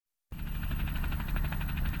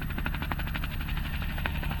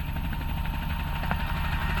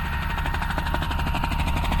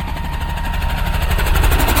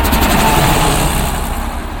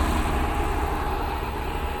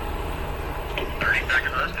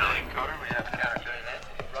Encoder, we have a counter tuning in.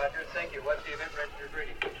 Roger, thank you. What's the event registered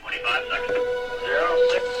reading? 25 seconds.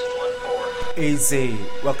 0614. Easy.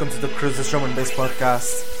 Welcome to the Cruises Drum and Bass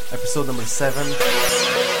Podcast, episode number 7.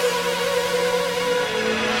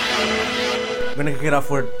 I'm gonna kick it off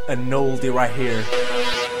with an oldie right here.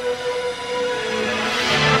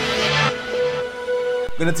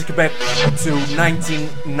 I'm gonna take you back to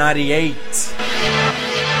 1998.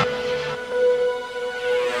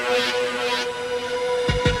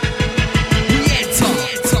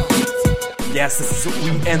 Yes, this is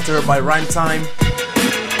We Enter by Rhyme Time.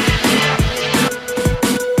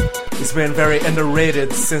 It's been very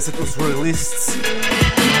underrated since it was released.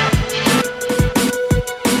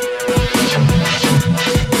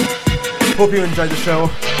 Hope you enjoyed the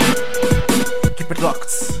show. Keep it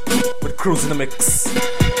locked with Cruise in the Mix.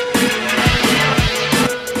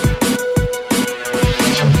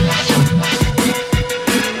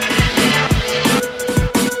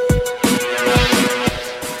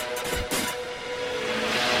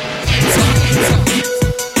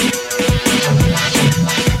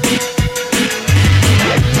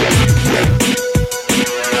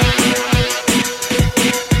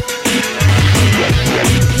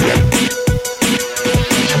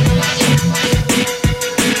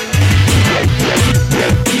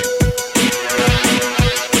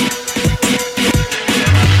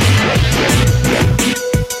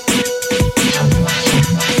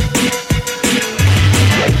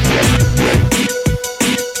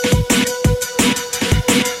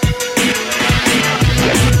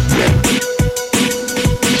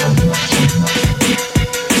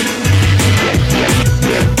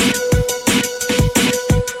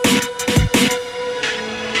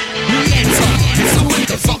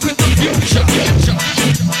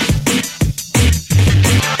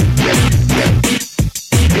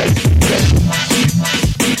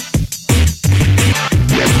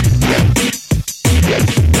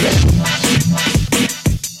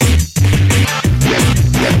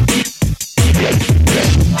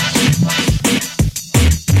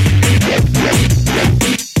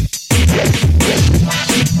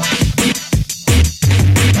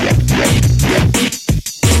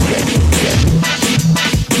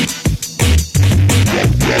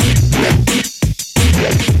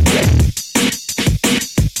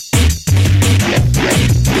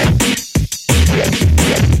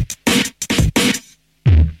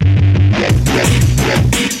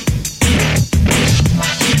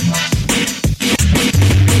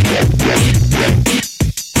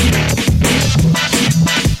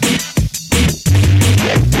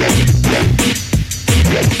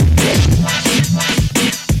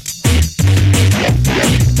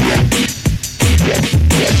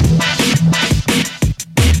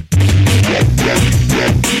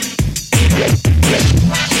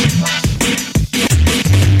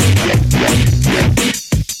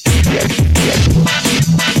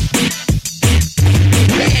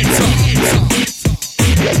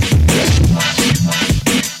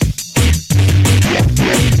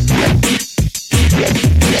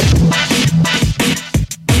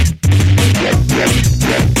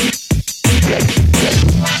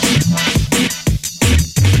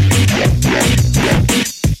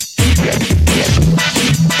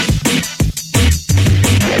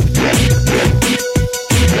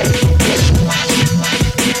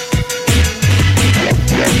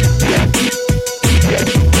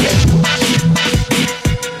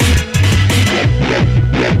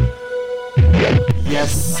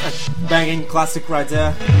 Banging classic right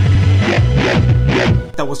there.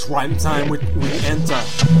 That was Rhyme Time with We Enter.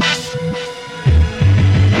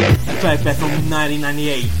 A track back from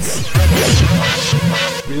 1998.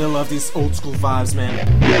 Really love these old school vibes, man.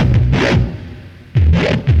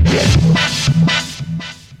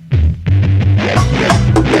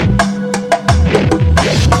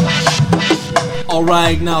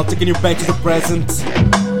 Alright, now taking you back to the present.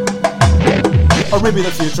 Or maybe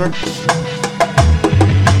the future.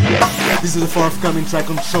 This is the forthcoming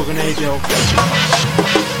track on Shogun Radio.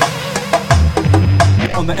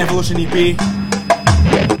 On the Evolution EP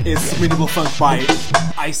is Minimal Funk by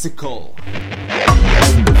Icicle.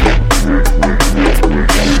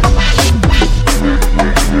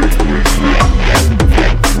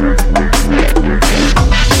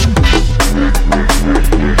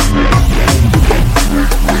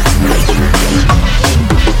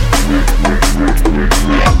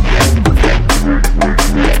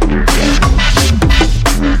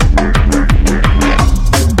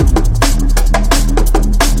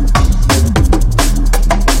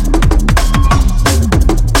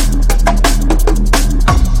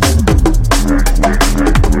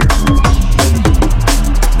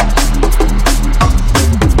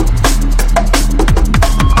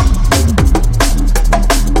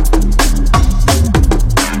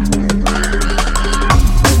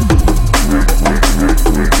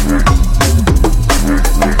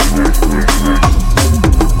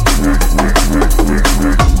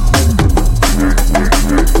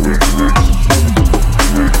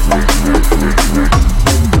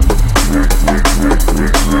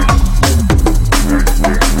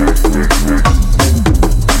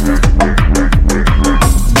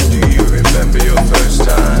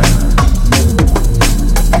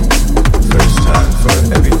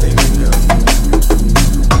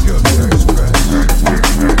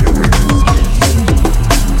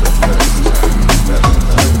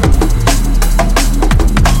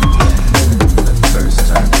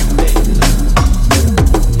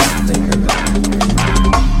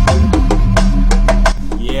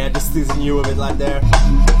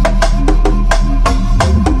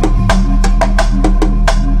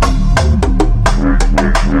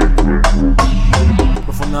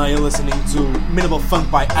 Funk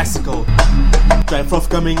by Icicle. Track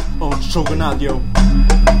forthcoming on Shogun Audio.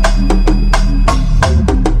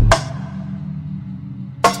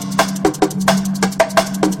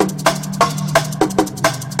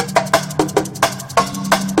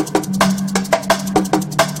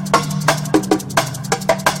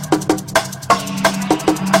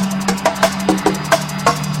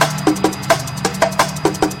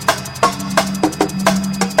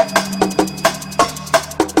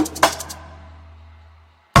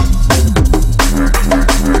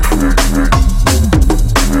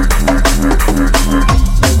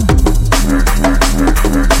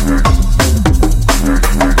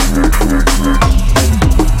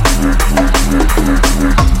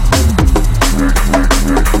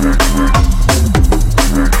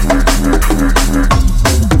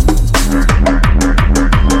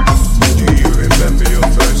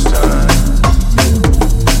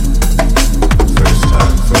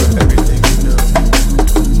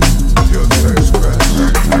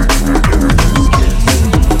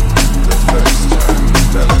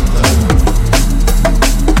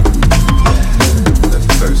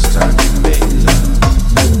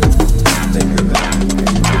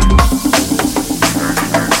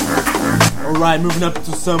 Moving up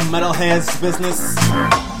to some Metalheadz business.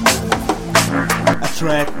 A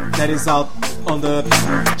track that is out on the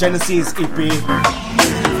Genesis EP.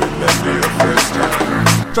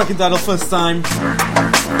 Track entitled First Time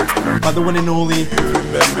by the one and only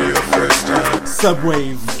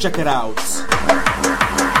Subwave. Check it out.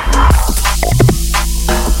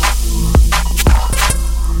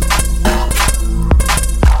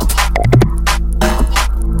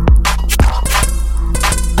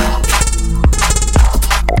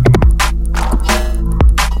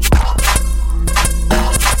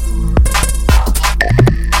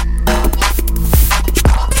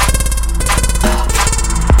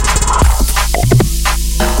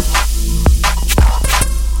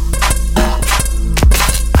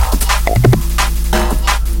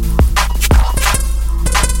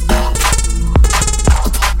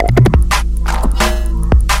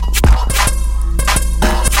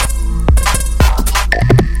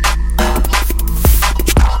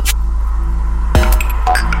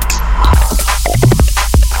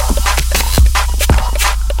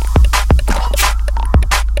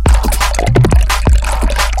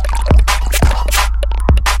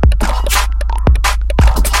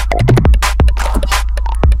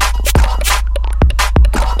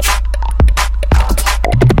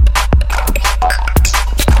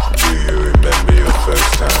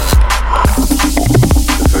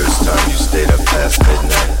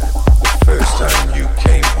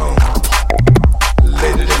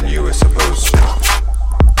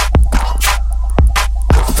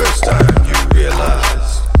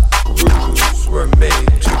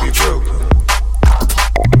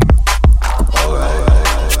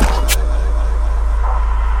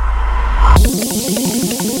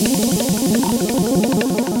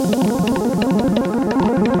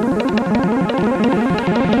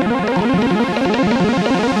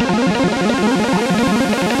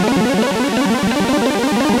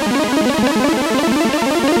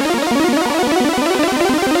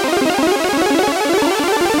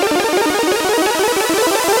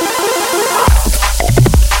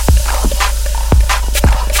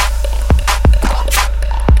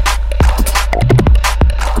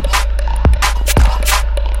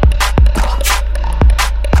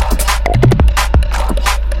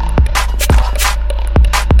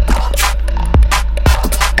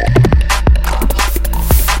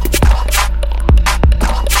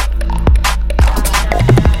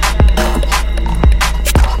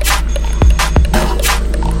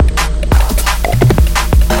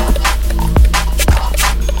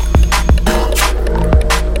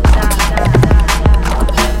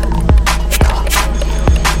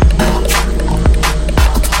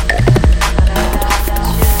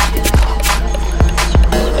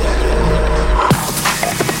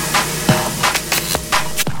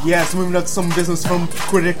 Yes, moving up to some business from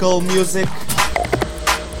Critical Music.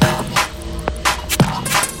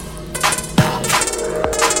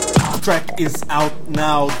 The track is out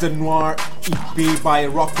now, the Noir EP by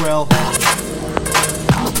Rockwell.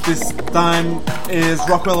 This time is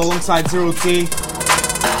Rockwell alongside Zero T.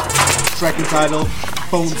 Track entitled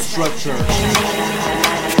Bone Structure.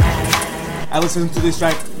 I listened to this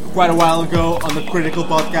track quite a while ago on the Critical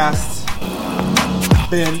podcast.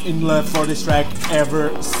 Been in love for this track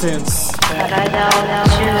ever since.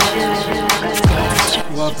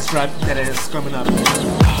 Love this track that is coming up.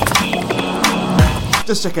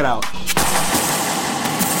 Just check it out.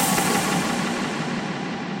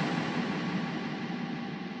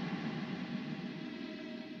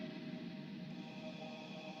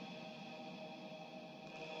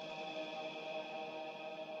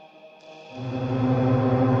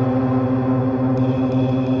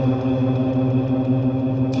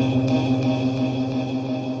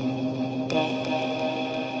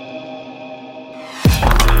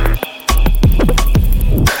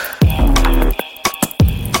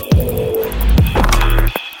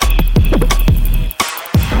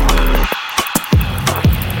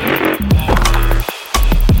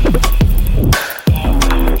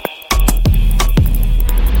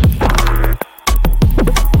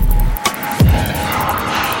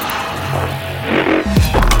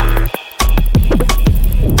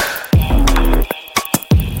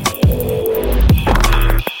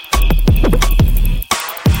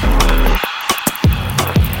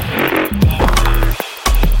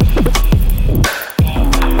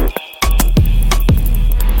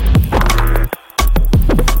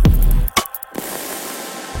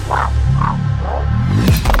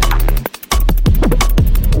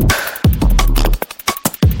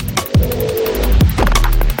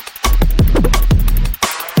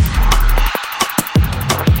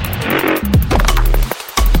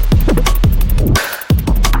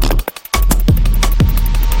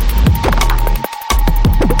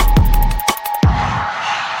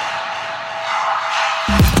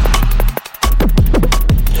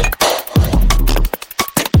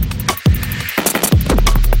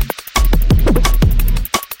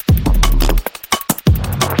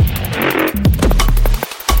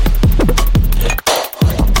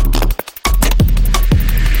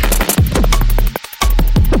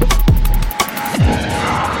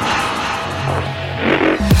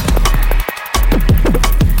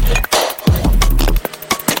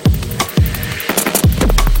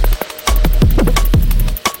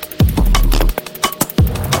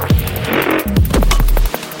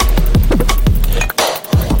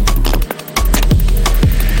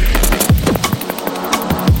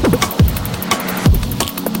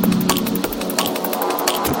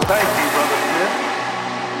 Thank you, Brother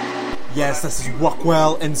Smith. Yes, this is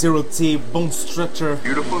Walkwell and Zero T, Bone Structure.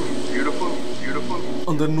 Beautiful, beautiful, beautiful.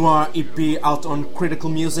 On the Noir EP out on Critical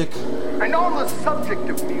Music. And on the subject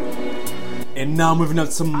of music. And now moving on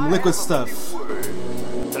to some liquid stuff.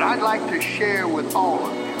 That I'd like to share with all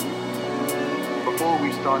of you before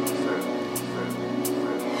we start the service.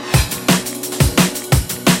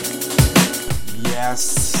 Yes,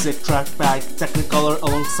 sick track by Technicolor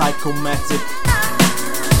alongside Chromatic.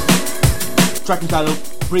 Track entitled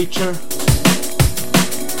Preacher.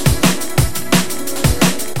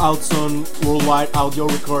 Out on Worldwide Audio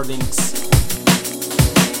Recordings.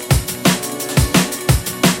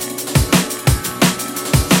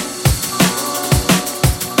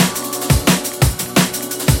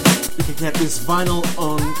 You can get this vinyl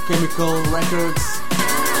on Chemical Records.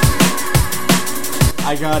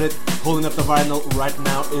 I got it, holding up the vinyl right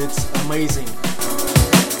now, it's amazing.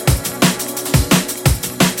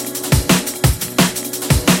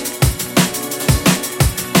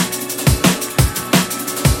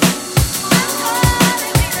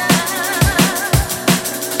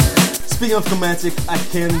 Speaking of Chromatic, I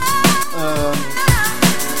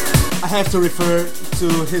have to refer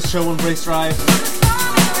to his show on Brace Drive,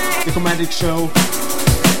 the Chromatic Show.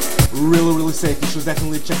 Really sick, you should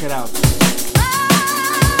definitely check it out.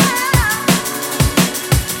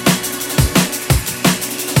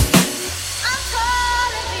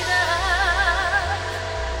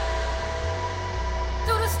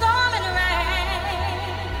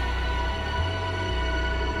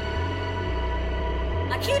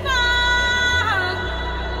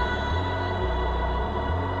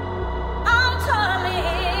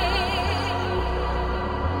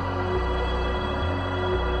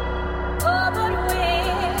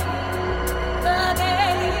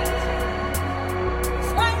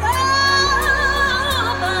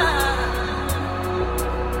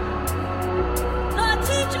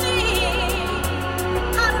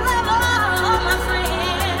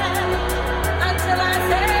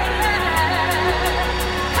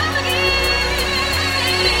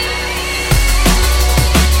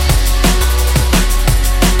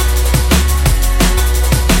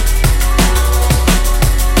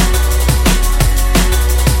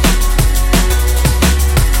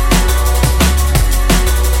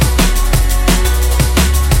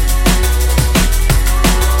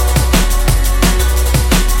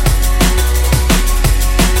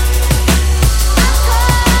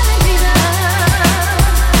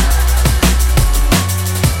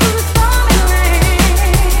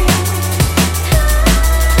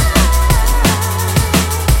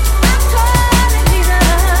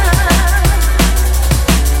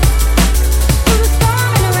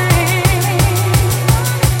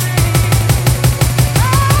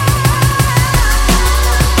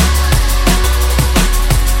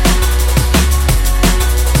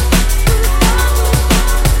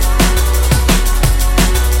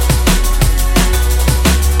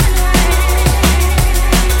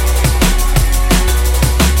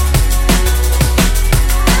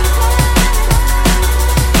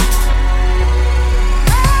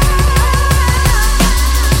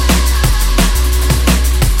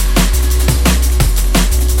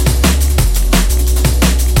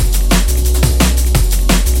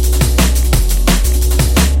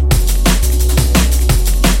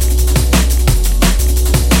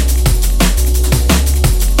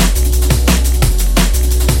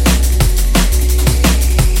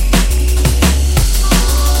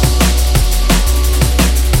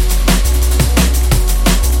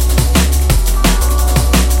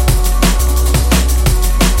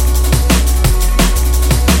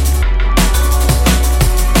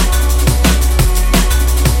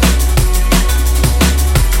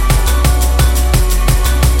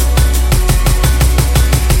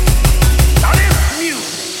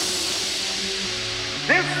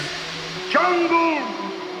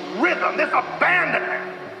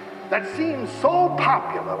 That seems so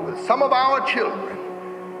popular with some of our children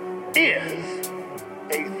is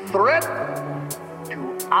a threat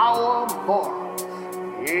to our morals.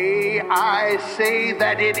 Yea, I say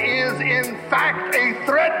that it is in fact a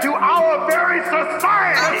threat to our very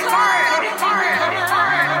society.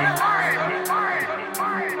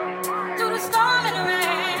 Through the storm and the rain,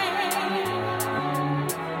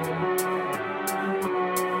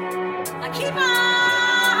 I keep on.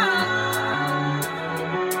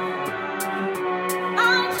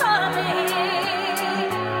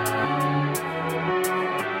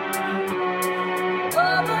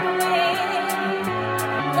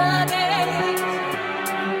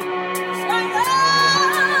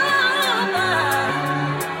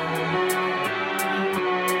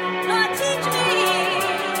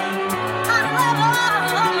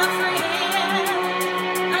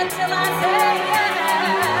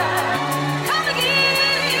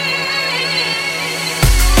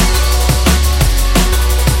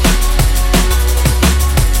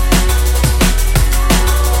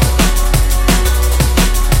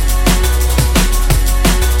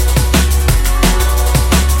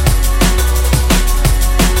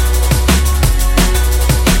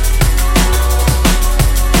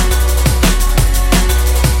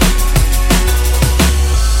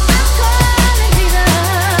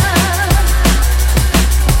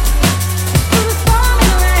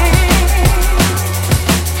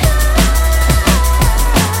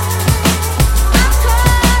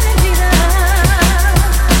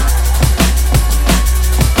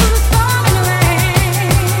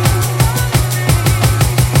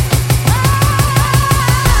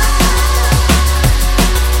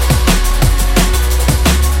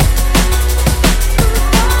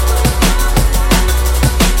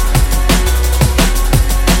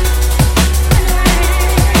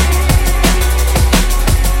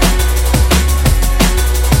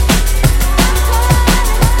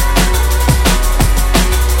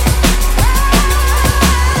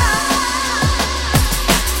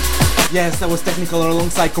 Yes, that was Technicolor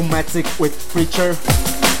alongside Chromatic with Preacher.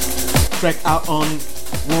 Track out on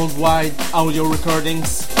Worldwide Audio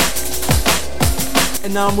Recordings.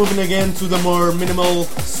 And now moving again to the more minimal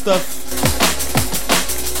stuff.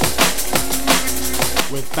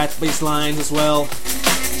 With fat bass lines as well.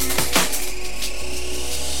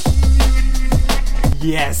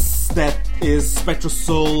 Yes, that is Spectral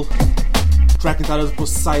Soul. Track entitled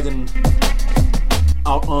Poseidon.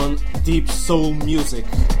 Out on Deep Soul Music.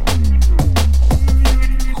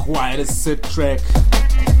 Quite a sick track.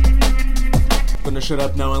 Gonna shut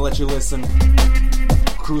up now and let you listen.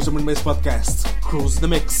 Cruise the Mix Podcast. Cruise the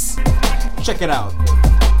Mix. Check it out.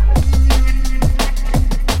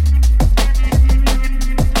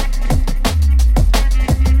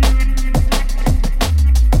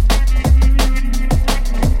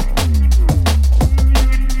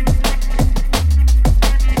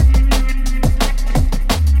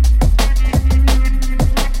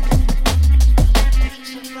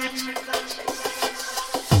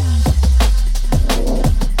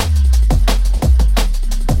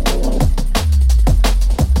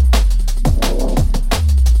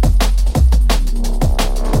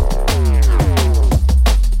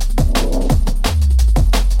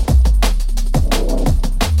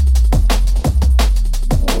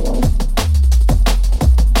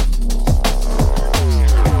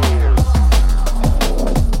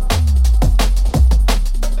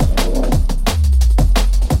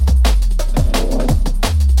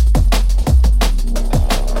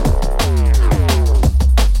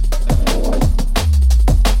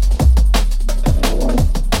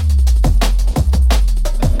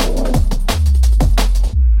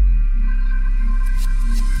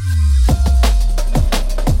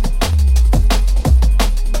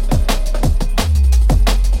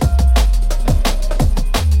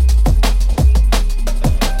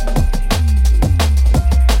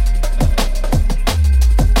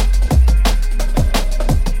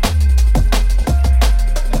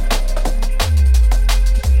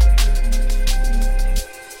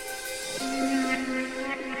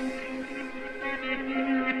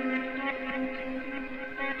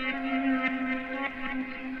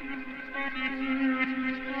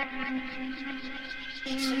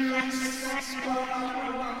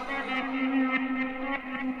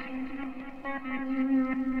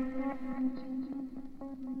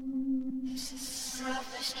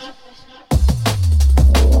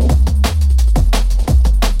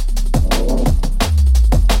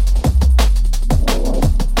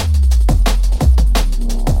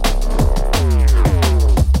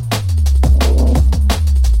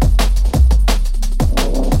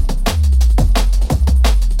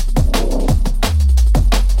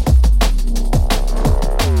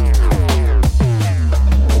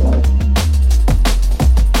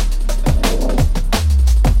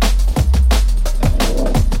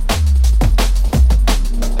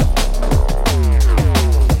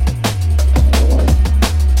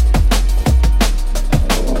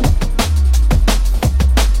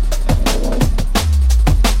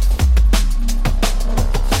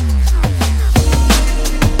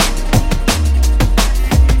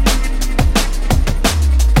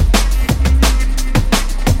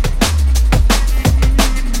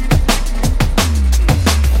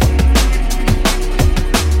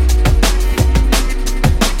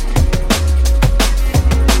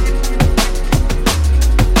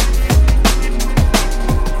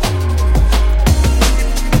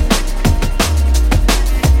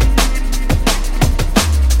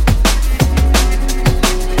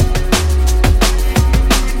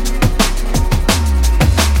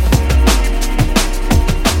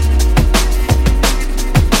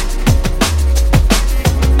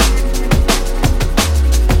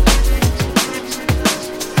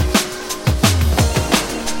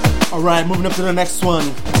 Alright, moving up to the next one.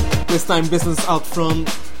 This time business out from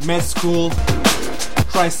Med School.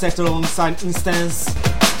 Trisector alongside Instance.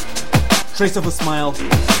 Trace of a Smile.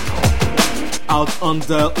 Out on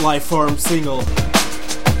the Lifeform single.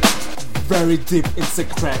 Very deep in sick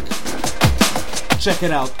track. Check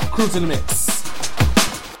it out. Cruise in the Mix.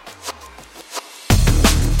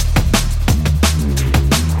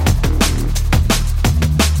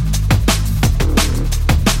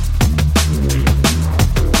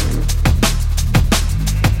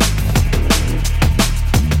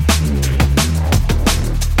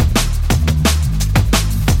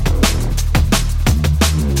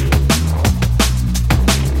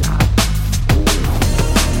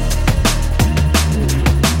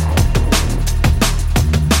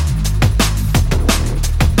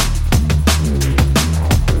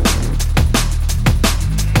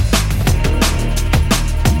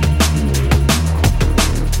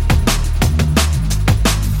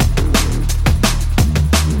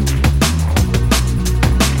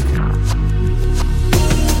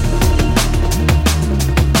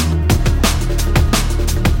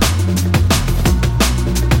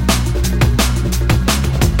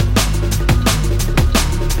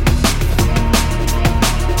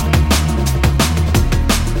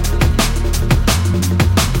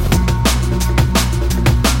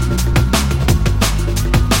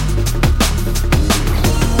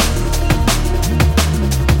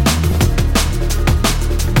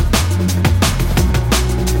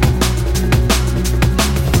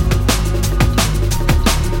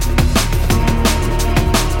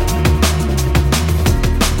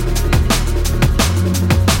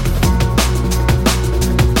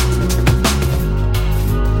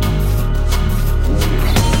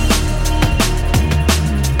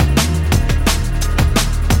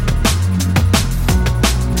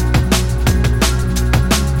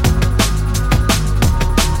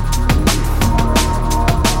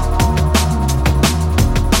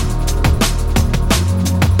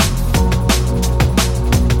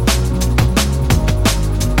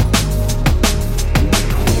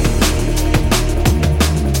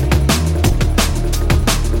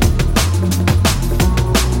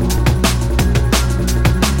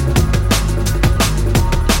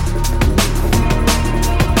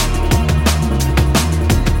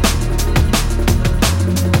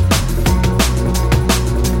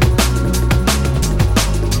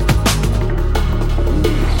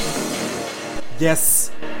 Yes,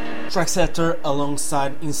 Tracksetter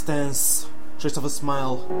alongside Instance, Trace of a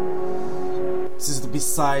Smile. This is the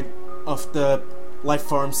B-side of the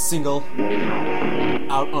Lifeform single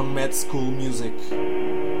out on Med School Music.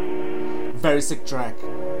 Very sick track.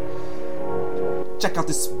 Check out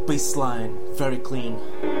this bass line, very clean.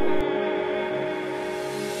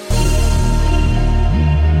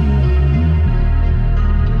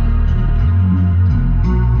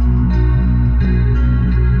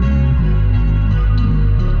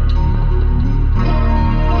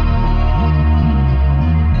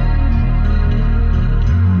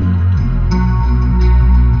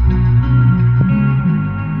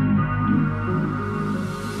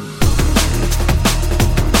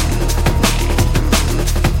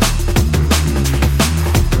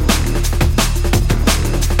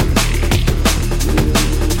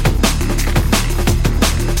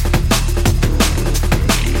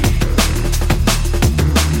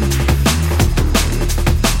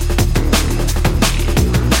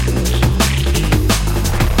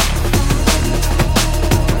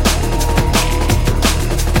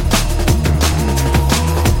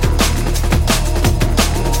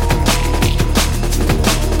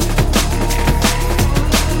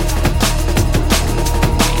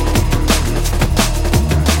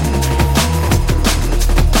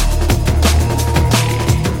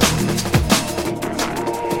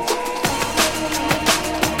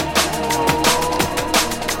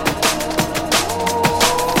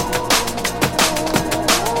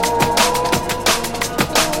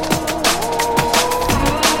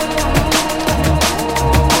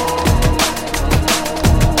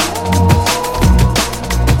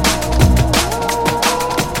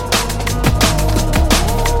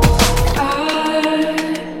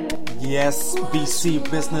 BC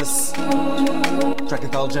Business, track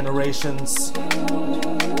entitled Generations,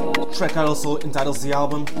 track also entitles the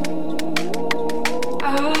album,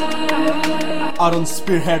 out on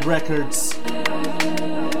Spearhead Records.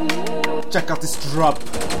 Check out this drop,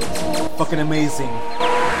 fucking amazing.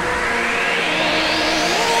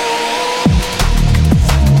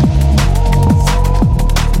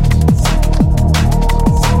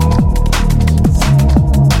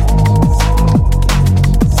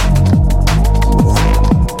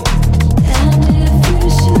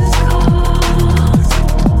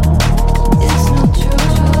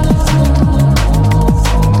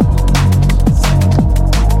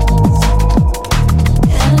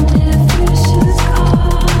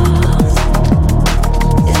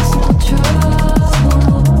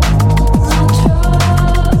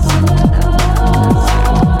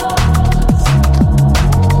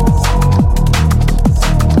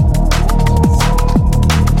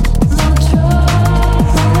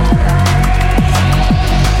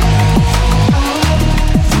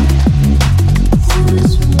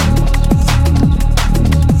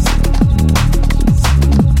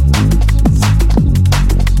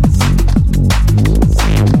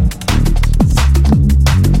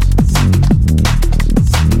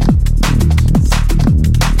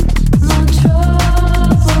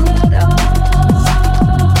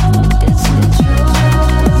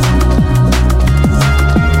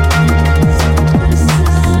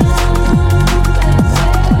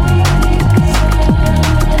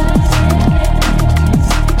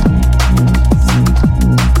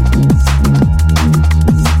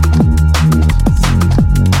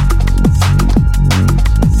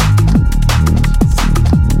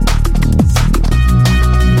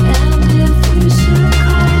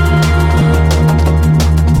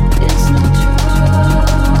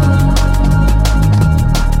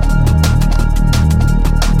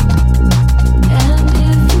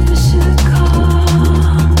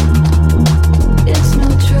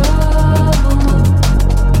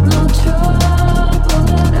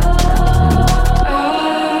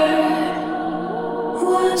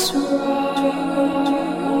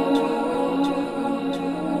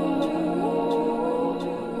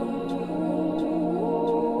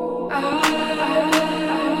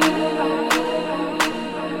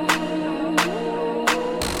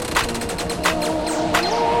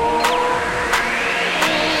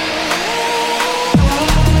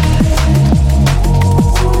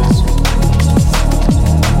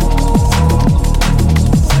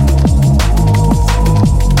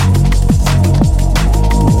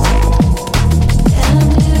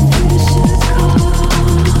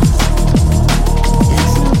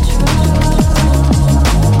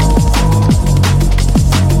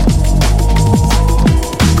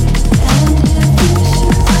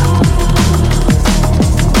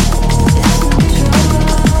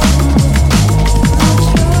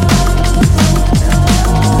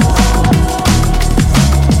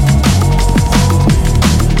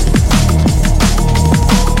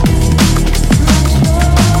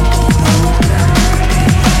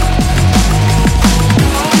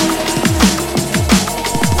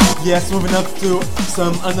 Yes, moving up to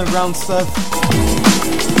some underground stuff.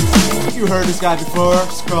 You heard this guy before,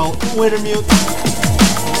 it's called Wintermute.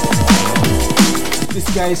 This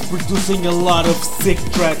guy is producing a lot of sick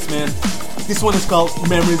tracks, man. This one is called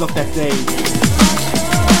Memories of That Day.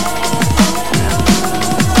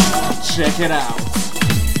 Check it out.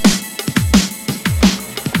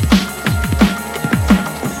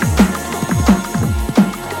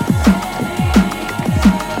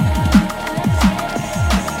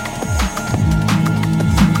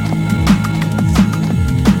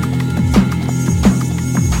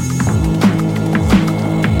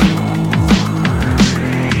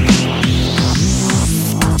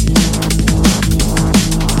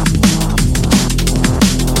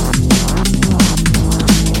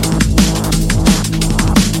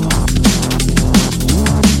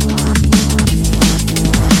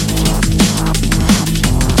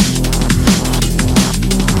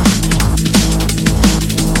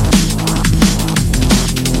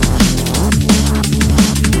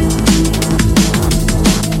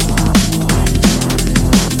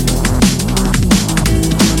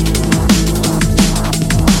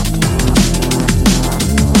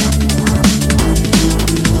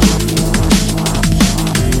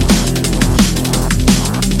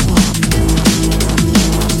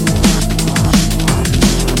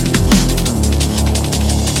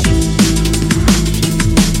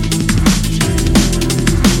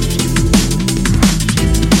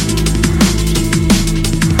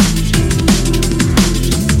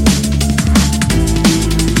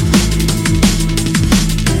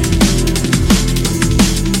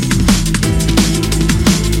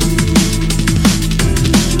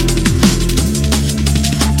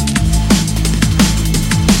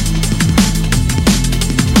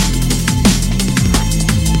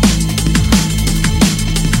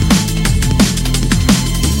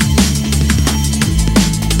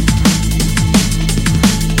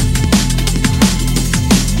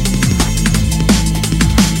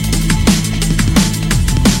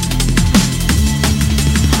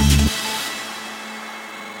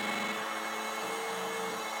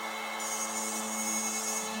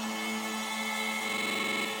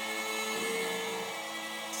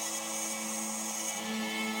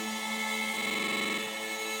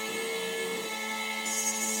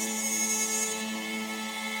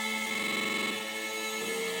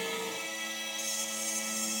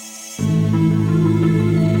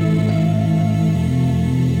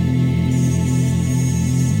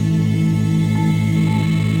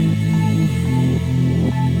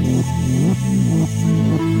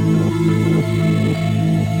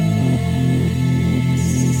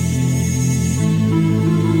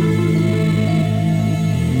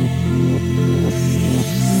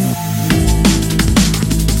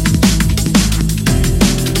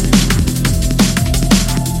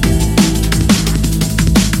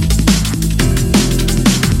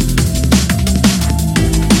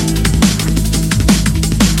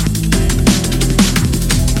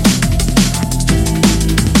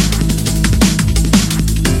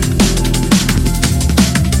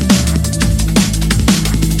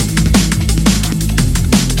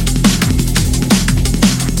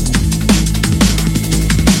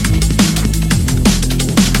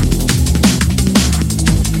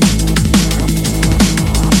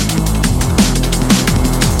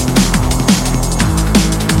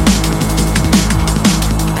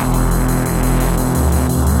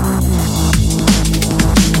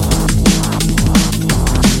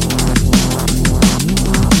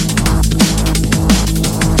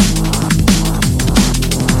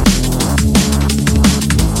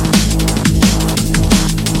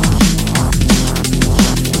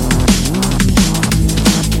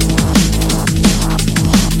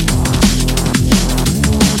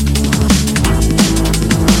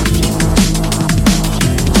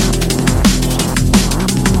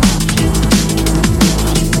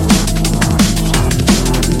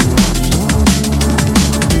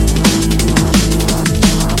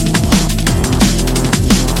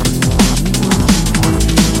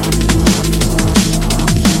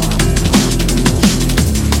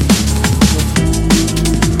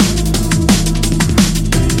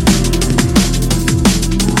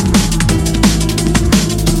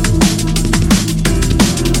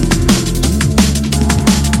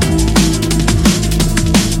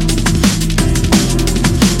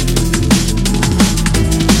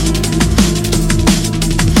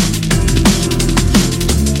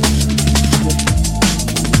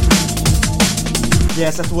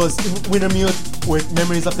 Yes, that was Wintermute with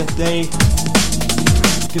Memories of That Day. You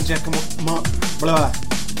can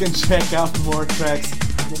check out more tracks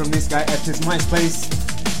from this guy at his MySpace,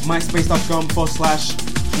 myspace.com/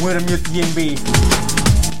 With a Mute DNB.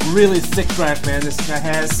 Really sick track, man. This guy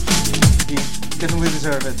has. He definitely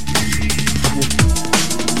deserves it.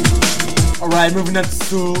 Alright, moving on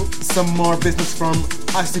to some more business from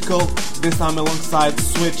Icicle. This time alongside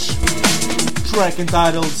Switch. Track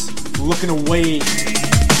entitled Looking Away.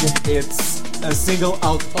 It's a single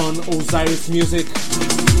out on Osiris Music.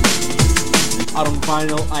 Out on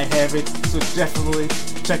vinyl, I have it, so definitely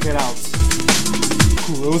check it out.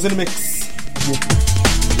 Close in the mix.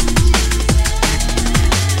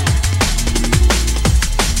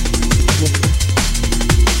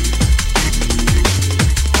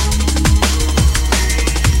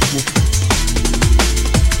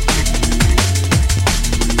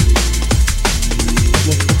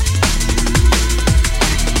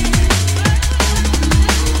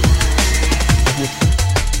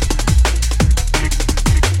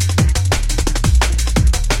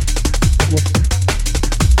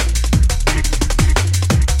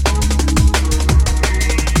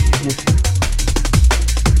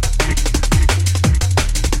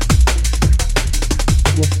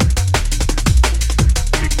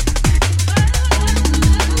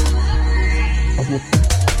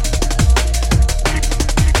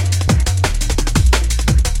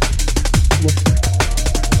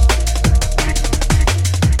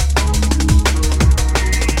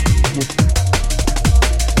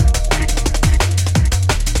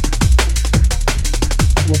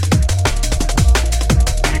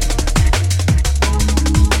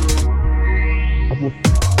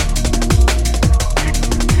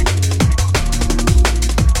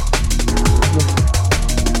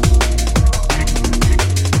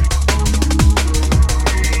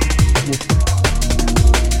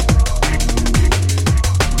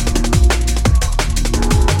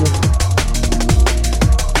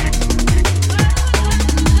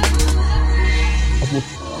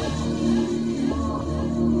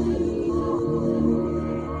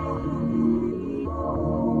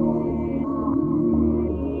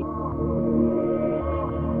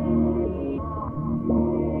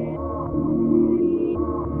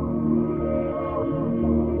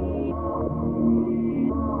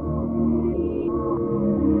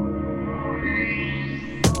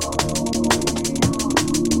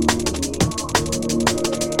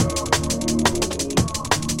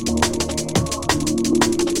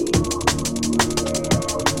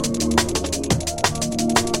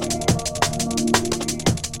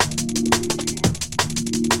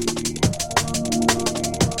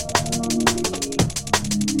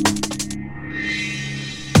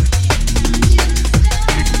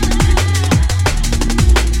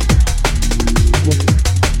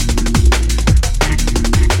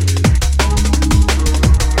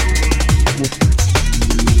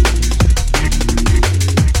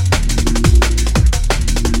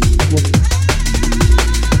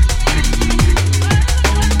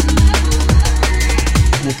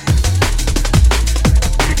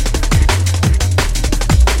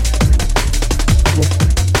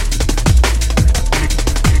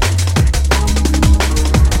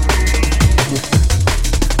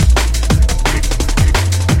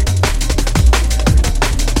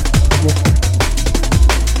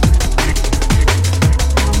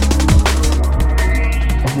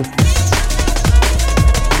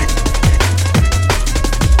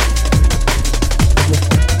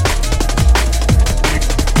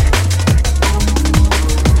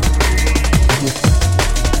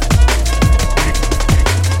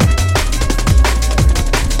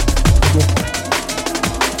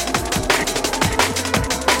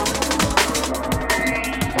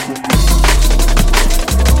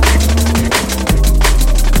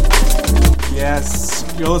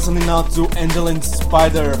 You're listening now to Angeline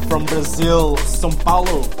Spider from Brazil, São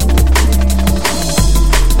Paulo.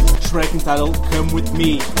 Track entitled Come With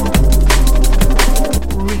Me.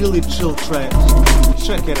 Really chill track.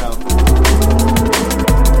 Check it out.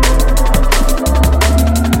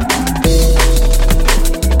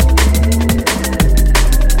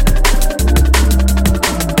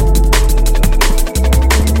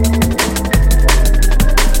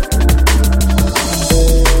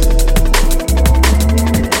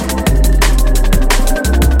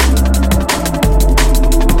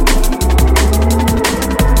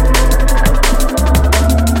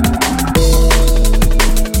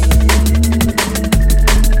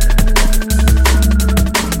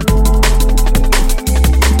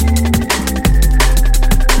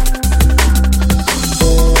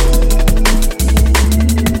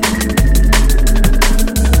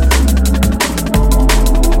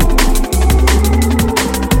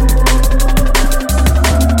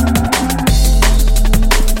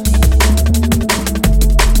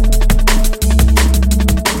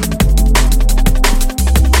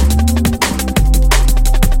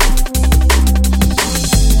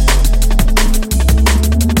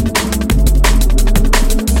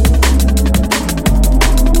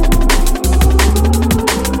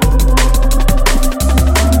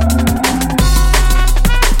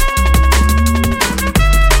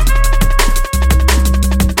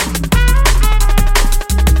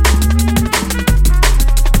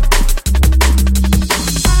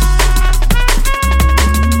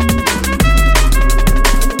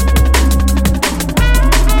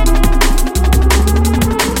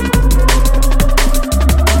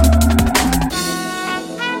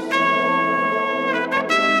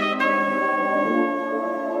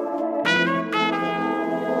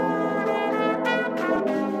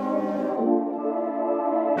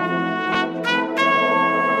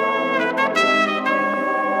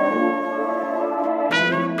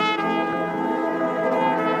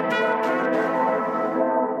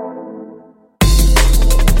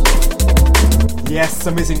 Yes,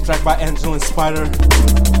 amazing track by Angel and Spider,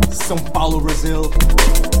 São Paulo, Brazil.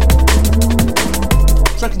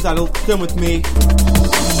 Track entitled Come With Me.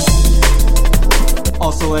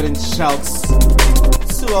 Also letting shouts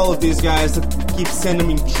to all of these guys that keep sending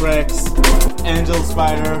me tracks. Angel,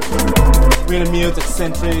 Spider, Rhythm Mute,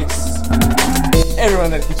 Eccentrics,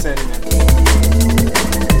 everyone that keeps sending it.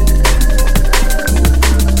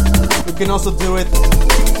 You can also do it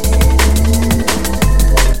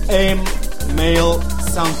AIM, Mail,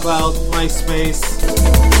 SoundCloud, MySpace.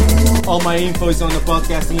 All my info is on the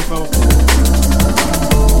podcast info.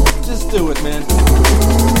 Just do it, man.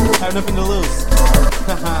 I have nothing to lose.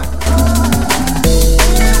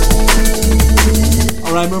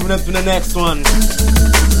 Alright, moving up to the next one.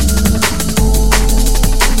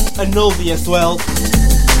 An oldie as well.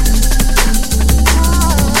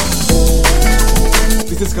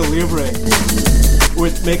 This is Calibre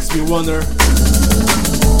with Makes Me Wonder.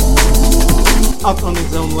 Out on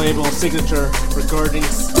his own label, Signature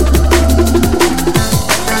Recordings.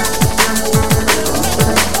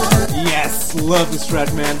 Yes, love this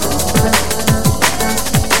track, man.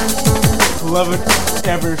 Love it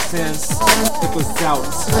ever since it was out.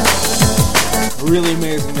 Really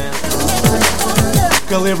amazing, man.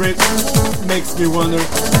 Calibre Makes Me Wonder.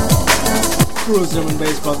 Cruise Drum and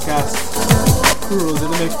Bass Podcast. Cruise in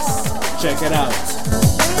the Mix. Check it out.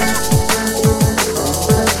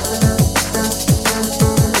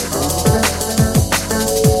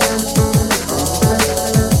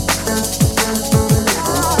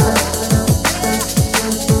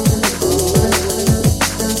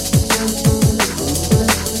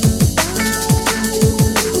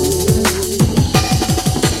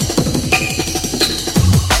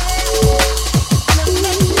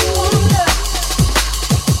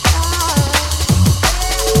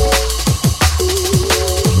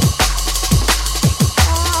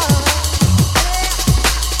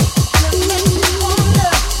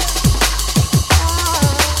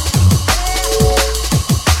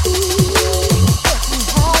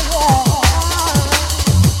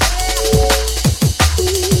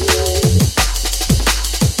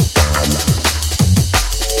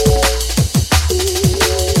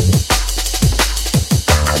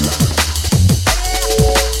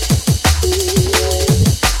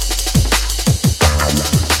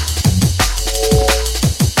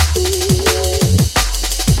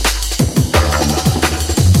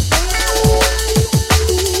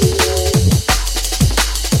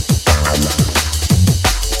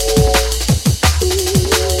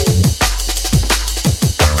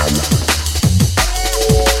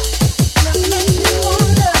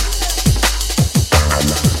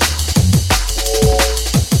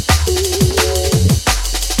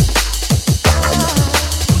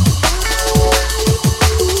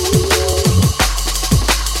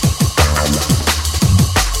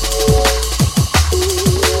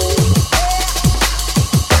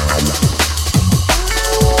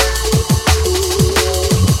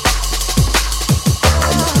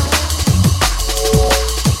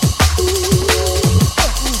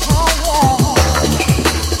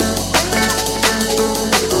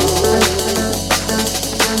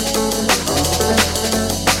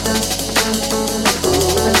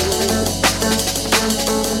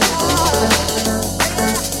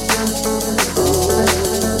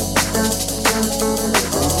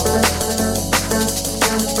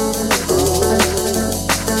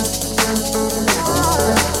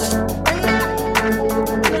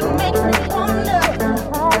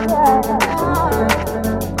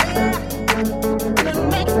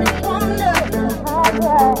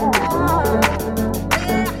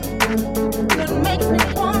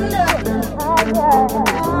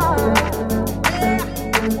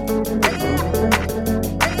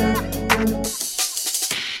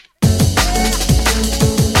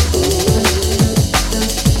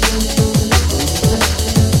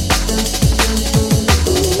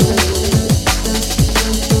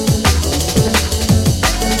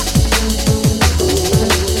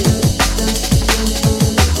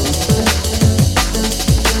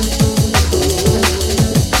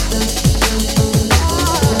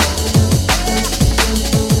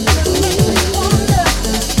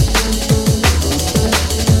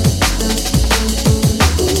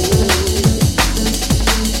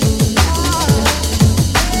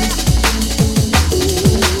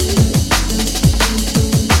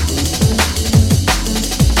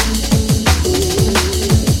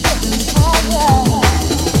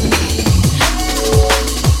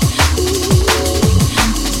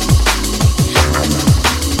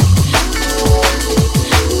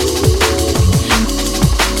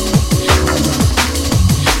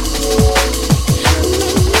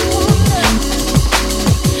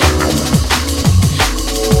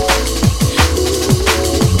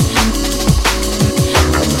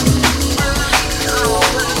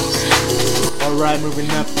 Alright,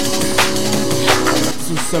 moving up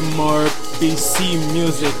to some more BC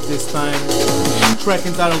music this time. Track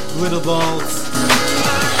entitled Glitter Balls.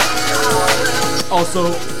 Also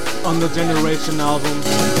on the Generation album.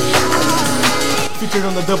 Featured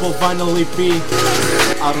on the double vinyl EP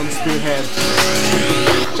out on Spearhead.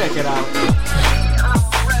 Check it out.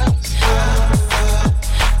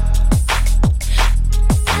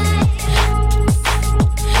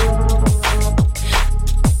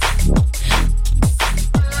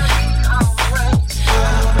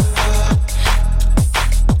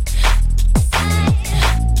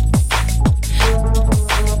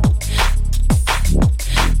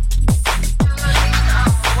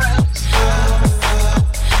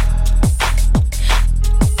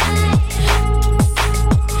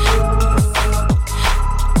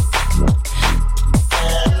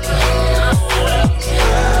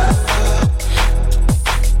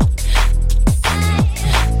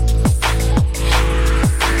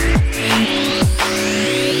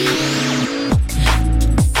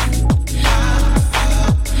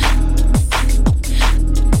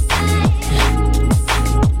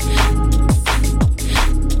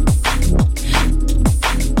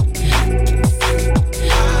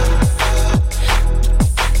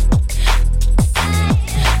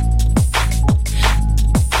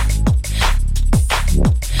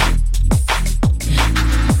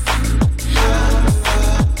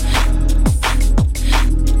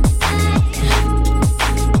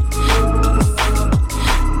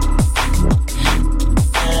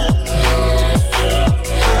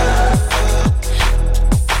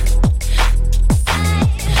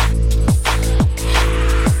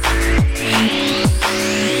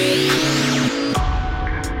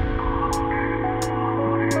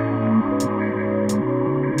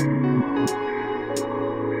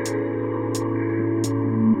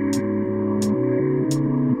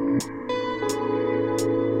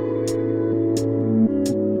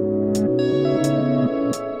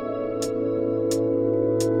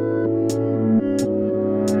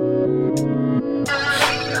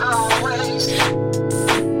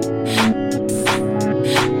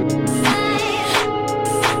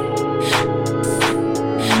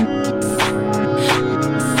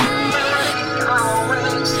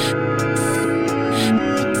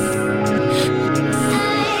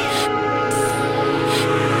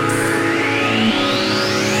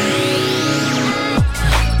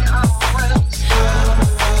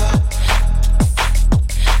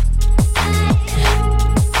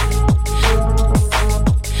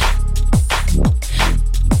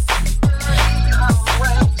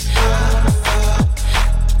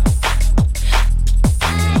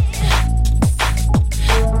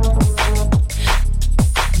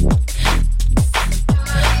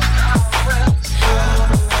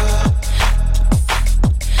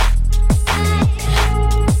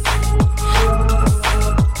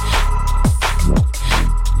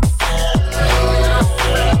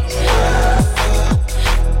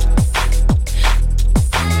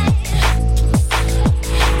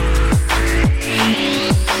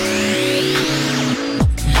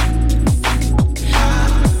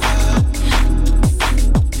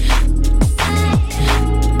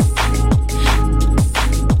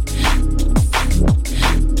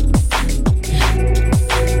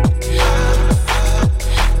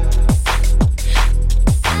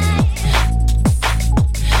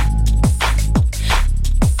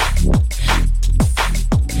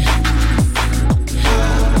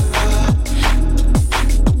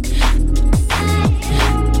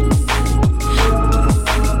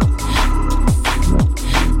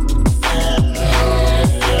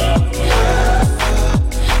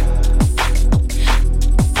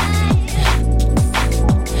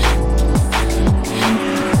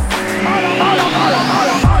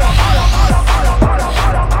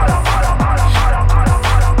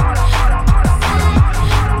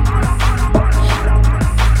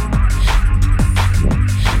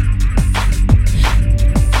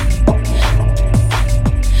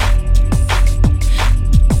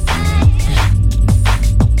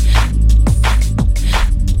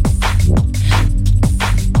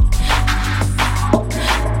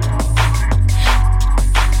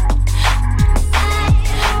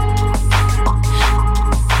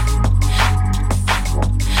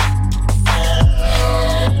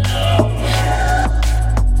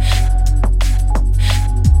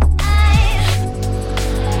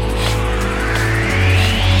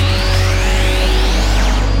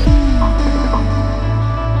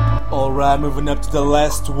 Alright, moving up to the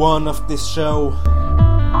last one of this show.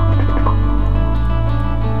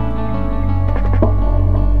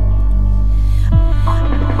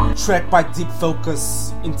 track by Deep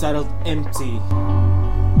Focus entitled Empty.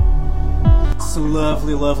 It's a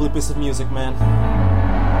lovely, lovely piece of music, man.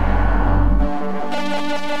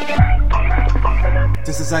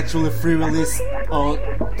 This is actually a free release on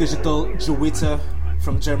Digital Gewitter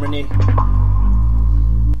from Germany.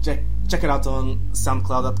 Check it out on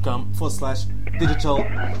soundcloud.com/Digital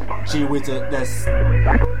Gewitter. That's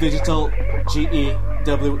Digital Gewitter.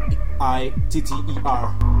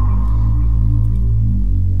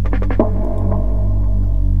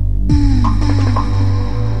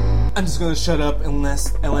 I'm just gonna shut up and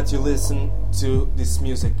let you listen to this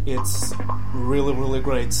music. It's really, really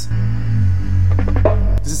great.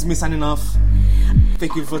 This is me signing off.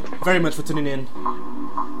 Thank you very much for tuning in.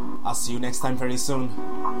 I'll see you next time very soon.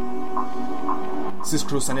 This is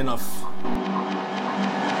Crew signing off.